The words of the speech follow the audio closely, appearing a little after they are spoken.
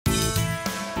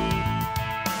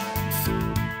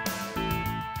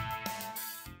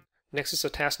Next is the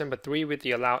task number 3 with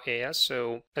the allow AS.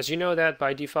 So as you know that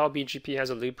by default BGP has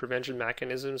a loop prevention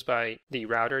mechanisms by the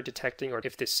router detecting, or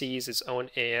if it sees its own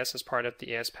AS as part of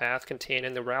the AS path contained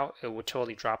in the route, it would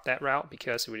totally drop that route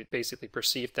because it would basically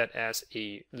perceive that as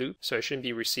a loop, so it shouldn't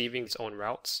be receiving its own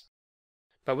routes.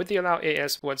 But with the allow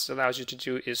AS, what it allows you to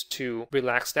do is to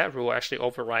relax that rule, actually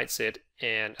overrides it,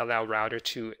 and allow router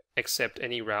to accept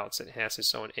any routes that has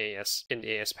its own AS in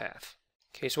the AS path.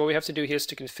 Okay, so what we have to do here is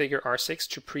to configure R6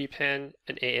 to prepend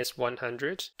an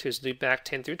AS100 to its loopback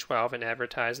 10 through 12 and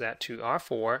advertise that to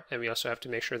R4, and we also have to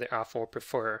make sure that R4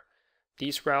 prefer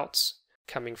these routes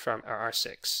coming from our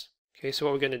R6. Okay, so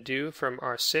what we're going to do from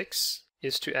R6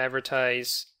 is to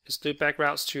advertise its loopback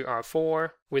routes to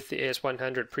R4 with the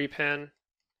AS100 prepend,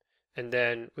 and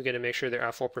then we're going to make sure that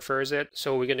R4 prefers it.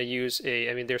 So we're going to use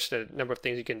there's a number of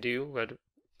things you can do, but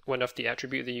one of the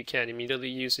attribute that you can immediately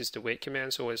use is the wait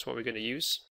command. So is what we're going to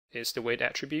use is the wait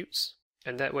attributes.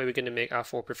 And that way we're going to make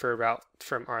R4 prefer route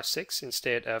from R6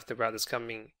 instead of the route that's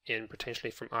coming in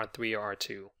potentially from R3 or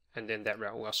R2. And then that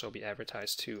route will also be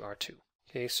advertised to R2.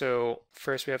 Okay, so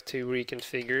first we have to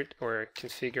reconfigure or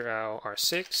configure our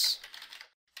R6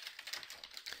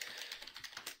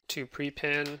 to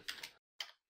prepend.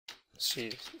 Let's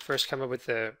see, first come up with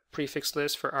the prefix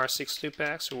list for R6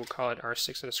 loopback. So we'll call it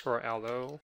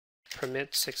R6_LO.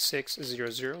 Permit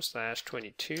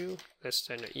 6600/22 less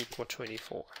than or equal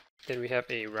 24. Then we have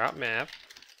a route map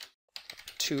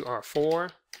to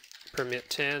R4, permit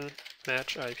 10,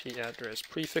 match IP address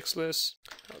prefix list.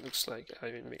 It looks like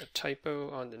I made a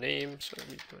typo on the name, so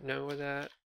we don't know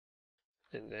that.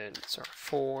 And then it's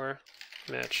R4,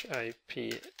 match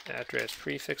IP address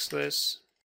prefix list,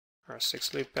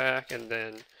 R6 loopback, and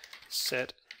then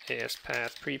set AS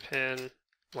path prepend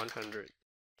 100.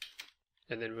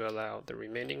 And then we'll allow the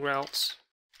remaining routes.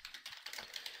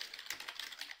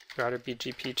 Router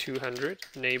BGP 200,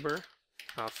 neighbor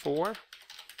R4,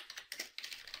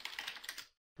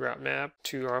 route map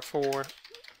to R4,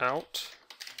 out,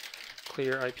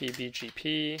 clear IP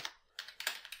BGP,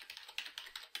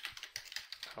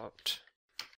 out.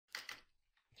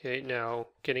 Okay, now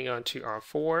getting on to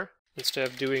R4, instead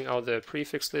of doing all the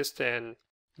prefix list and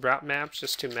route maps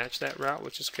just to match that route, we're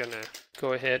just going to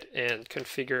go ahead and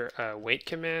configure a wait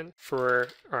command for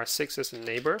R6 as a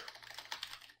neighbor.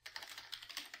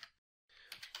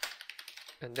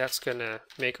 And that's going to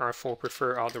make R4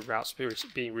 prefer all the routes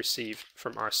being received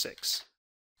from R6.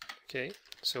 Okay,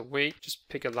 so wait, just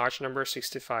pick a large number,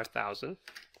 65,000.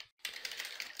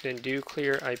 Then do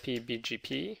clear IP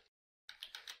BGP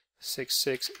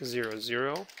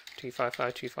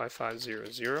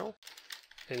 6600.255.255.00.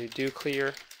 And you do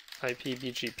clear IP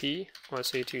BGP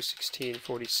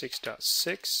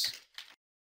 172.16.46.6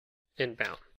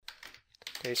 inbound.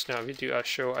 Okay, so now we do our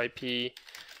show IP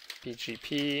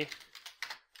BGP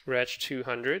reg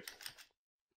 200.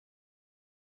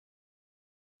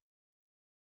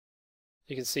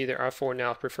 You can see that R4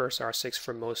 now prefers R6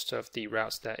 for most of the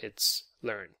routes that it's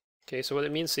learned. Okay, so what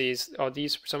it means is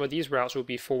some of these routes will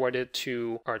be forwarded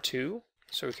to R2.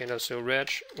 So we can also reg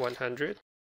 100.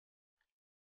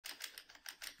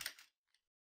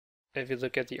 If you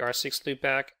look at the R6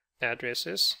 loopback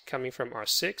addresses coming from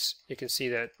R6, you can see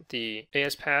that the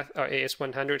AS path or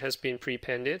AS100 has been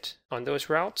prepended on those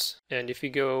routes. And if you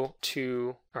go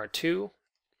to R2,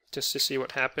 just to see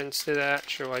what happens to that,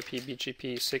 show IP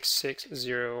BGP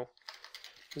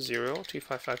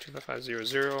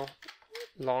 6600.255.255.00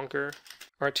 longer.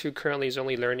 R2 currently is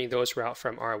only learning those routes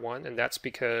from R1, and that's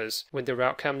because when the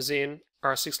route comes in,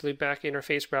 R6 loopback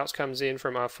interface routes comes in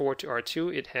from R4 to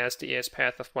R2, it has the AS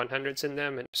path of 100s in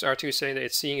them, and so R2 is saying that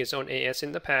it's seeing its own AS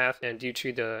in the path, and due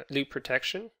to the loop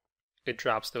protection, it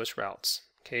drops those routes.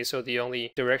 Okay, so the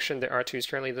only direction that R2 is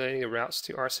currently learning the routes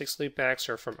to R6 loopbacks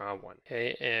are from R1.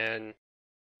 Okay, and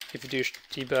if you do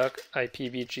debug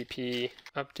IP BGP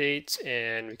updates,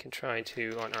 and we can try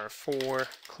to on R4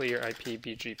 clear IP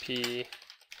BGP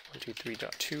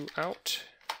 123.2 out.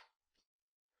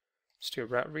 Let's do a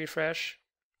route refresh.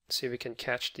 See if we can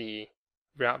catch the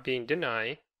route being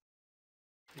denied.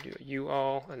 We do a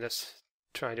UAll, and let's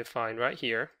try to find right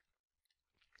here.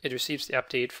 It receives the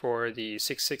update for the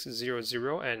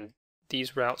 6600, and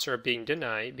these routes are being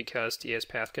denied because the AS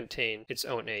path contains its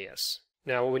own AS.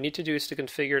 Now what we need to do is to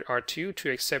configure R2 to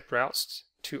accept routes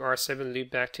to R7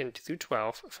 loopback 10 through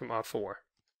 12 from R4.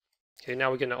 Okay,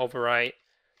 now we're going to override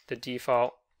the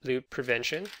default loop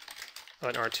prevention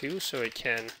on R2 so it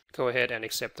can go ahead and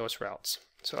accept those routes.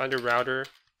 So under router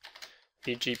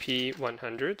BGP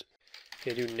 100,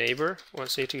 you do neighbor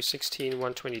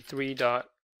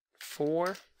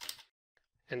 172.16.123.4,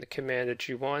 and the command that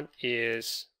you want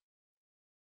is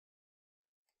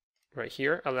right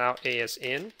here, allow AS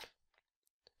in.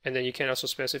 And then you can also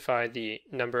specify the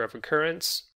number of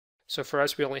occurrence. So for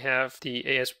us, we only have the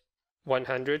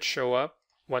AS100 show up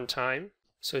one time.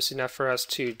 So it's enough for us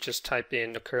to just type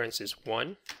in occurrences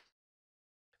 1.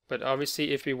 But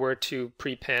obviously, if we were to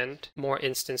prepend more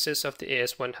instances of the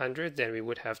AS100, then we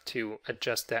would have to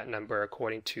adjust that number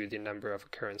according to the number of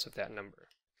occurrence of that number.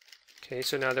 Okay,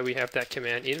 so now that we have that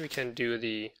command in, we can do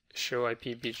the show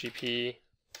IP BGP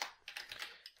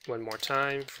one more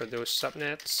time for those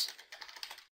subnets.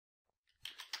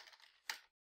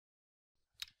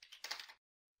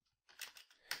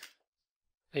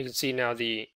 You can see now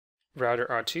the router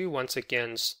R2 once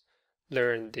again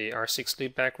learn the R6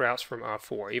 loopback routes from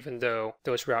R4, even though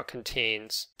those route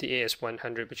contains the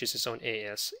AS100, which is its own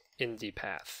AS, in the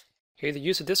path. Okay, the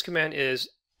use of this command is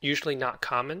usually not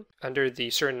common. Under the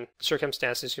certain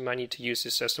circumstances, you might need to use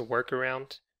this as a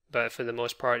workaround, but for the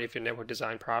most part, if your network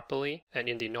designed properly and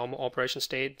in the normal operation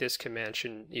state, this command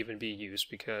shouldn't even be used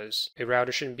because a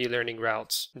router shouldn't be learning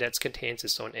routes that contains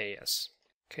its own AS.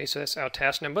 Okay, so that's our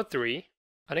task number 3.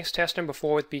 Our next task number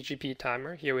 4 with BGP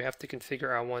timer. Here we have to configure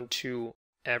R1 to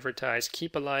advertise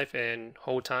keep alive and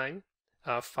hold time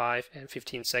of 5 and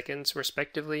 15 seconds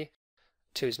respectively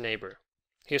to its neighbor.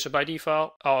 Okay, so by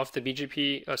default, all of the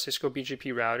Cisco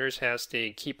BGP routers has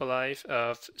the keep alive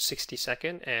of 60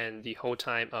 seconds and the hold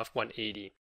time of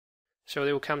 180. So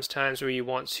there will come times where you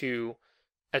want to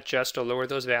adjust or lower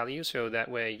those values so that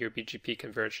way your BGP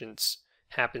convergence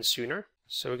happens sooner.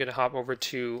 So we're going to hop over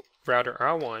to router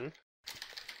R1.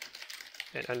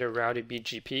 And under router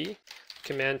BGP,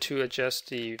 command to adjust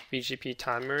the BGP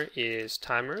timer is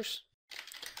timers,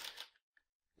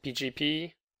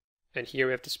 BGP, and here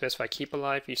we have to specify keep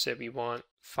alive. We said we want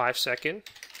 5 seconds,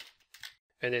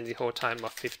 and then the hold time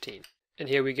of 15. And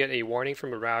here we get a warning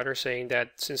from a router saying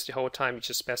that since the hold time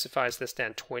just specifies less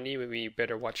than 20, we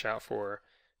better watch out for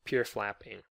peer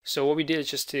flapping. So what we did is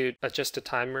just to adjust the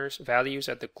timer's values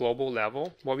at the global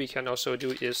level. What we can also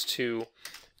do is to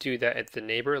do that at the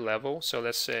neighbor level. So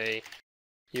let's say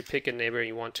you pick a neighbor and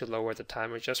you want to lower the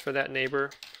timer just for that neighbor,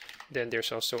 then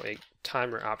there's also a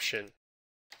timer option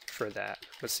for that.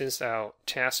 But since our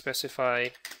task specify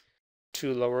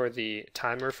to lower the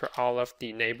timer for all of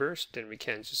the neighbors, then we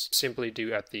can just simply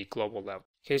do at the global level.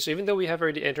 Okay, so even though we have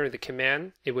already entered the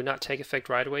command, it would not take effect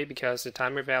right away because the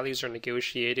timer values are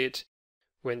negotiated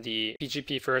when the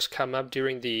BGP first come up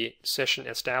during the session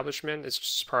establishment. It's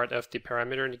just part of the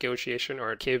parameter negotiation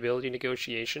or capability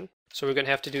negotiation. So what we're going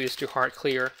to have to do is to hard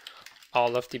clear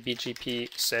all of the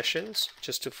BGP sessions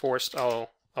just to force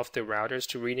all of the routers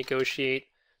to renegotiate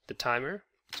the timer.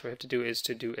 So what we have to do is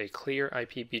to do a clear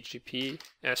IP BGP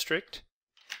asterisk.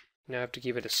 Now I have to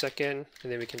give it a second,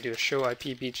 and then we can do a show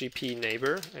IP BGP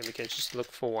neighbor, and we can just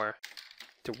look for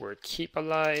the word keep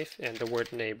alive and the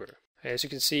word neighbor. As you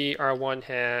can see, R1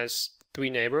 has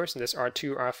 3 neighbors, and that's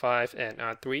R2, R5, and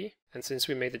R3. And since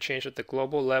we made the change at the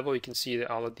global level, you can see that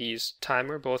all of these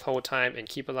timer, both hold time and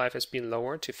keep alive, has been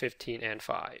lowered to 15 and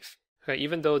 5. Okay,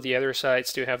 even though the other sides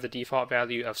still have the default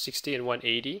value of 60 and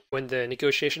 180, when the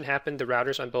negotiation happened, the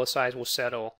routers on both sides will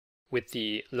settle with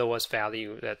the lowest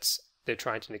value they're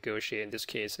trying to negotiate. In this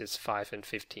case, it's 5 and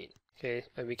 15. Okay,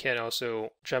 and we can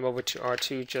also jump over to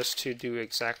R2 just to do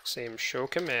exact same show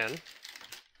command.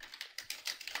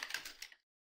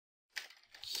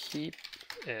 Keep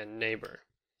and neighbor.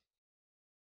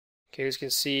 Okay, as you can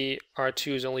see,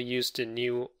 R2 is only used the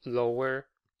new lower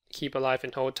keep alive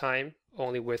and hold time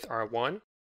only with R1,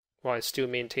 while it still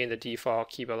maintains the default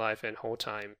keep alive and hold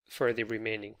time for the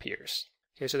remaining peers.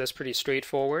 Okay, so that's pretty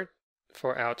straightforward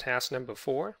for our task number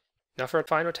 4. Now for our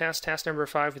final task, task number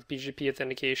 5 with BGP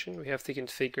authentication, we have to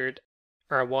configure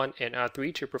R1 and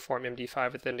R3 to perform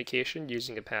MD5 authentication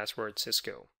using a password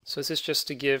Cisco. So this is just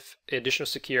to give additional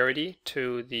security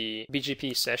to the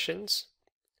BGP sessions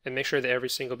and make sure that every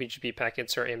single BGP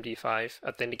packets are MD5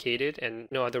 authenticated and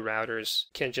no other routers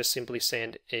can just simply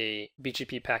send a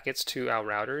BGP packets to our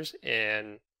routers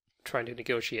and try to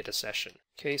negotiate a session.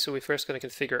 Okay, so we're first going to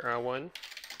configure R1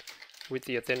 with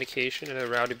the authentication and the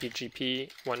router BGP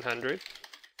 100.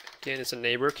 Again, it's a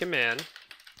neighbor command.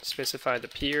 Specify the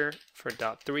peer for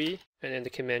 .3, and then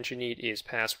the command you need is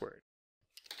password.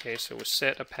 Okay, so we'll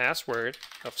set a password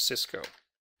of Cisco.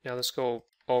 Now let's go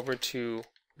over to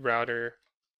router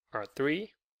R3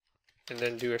 and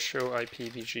then do a show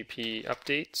IP BGP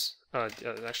updates,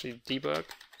 actually debug.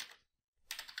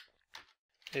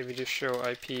 Maybe just show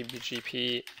IP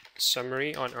BGP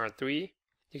summary on R3.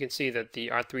 You can see that the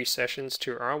R3 sessions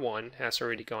to R1 has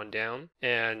already gone down,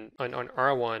 and on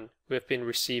R1 we've been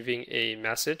receiving a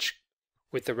message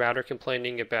with the router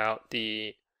complaining about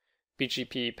the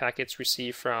BGP packets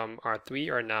received from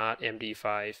R3 are not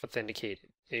MD5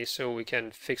 authenticated. Okay, so we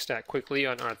can fix that quickly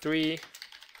on R3.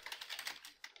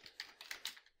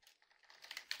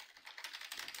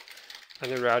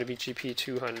 And the route BGP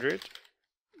 200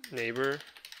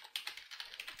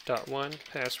 neighbor.1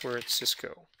 password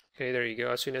Cisco. Okay, there you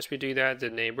go. As soon as we do that, the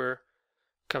neighbor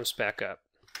comes back up.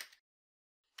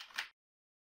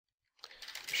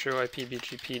 Show IP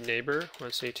BGP neighbor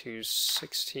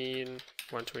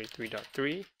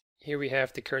 192.16.123.3. Here we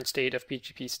have the current state of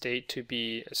BGP state to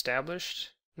be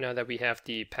established now that we have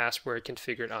the password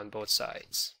configured on both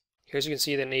sides. Here, as you can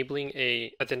see, the enabling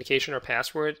a authentication or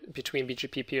password between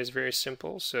BGP peers is very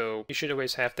simple, so you should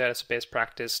always have that as a best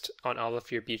practice on all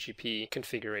of your BGP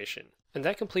configuration. And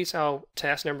that completes our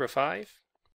task number 5.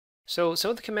 So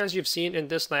some of the commands you've seen in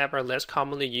this lab are less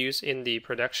commonly used in the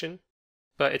production,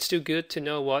 but it's still good to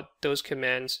know what those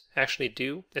commands actually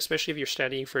do, especially if you're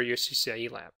studying for your CCIE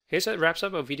lab. Here's that wraps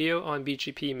up a video on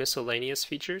BGP Miscellaneous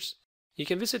features. You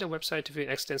can visit our website to view an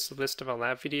extensive list of our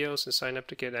lab videos and sign up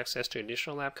to get access to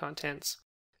additional lab contents.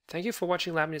 Thank you for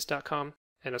watching LabMinutes.com,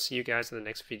 and I'll see you guys in the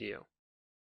next video.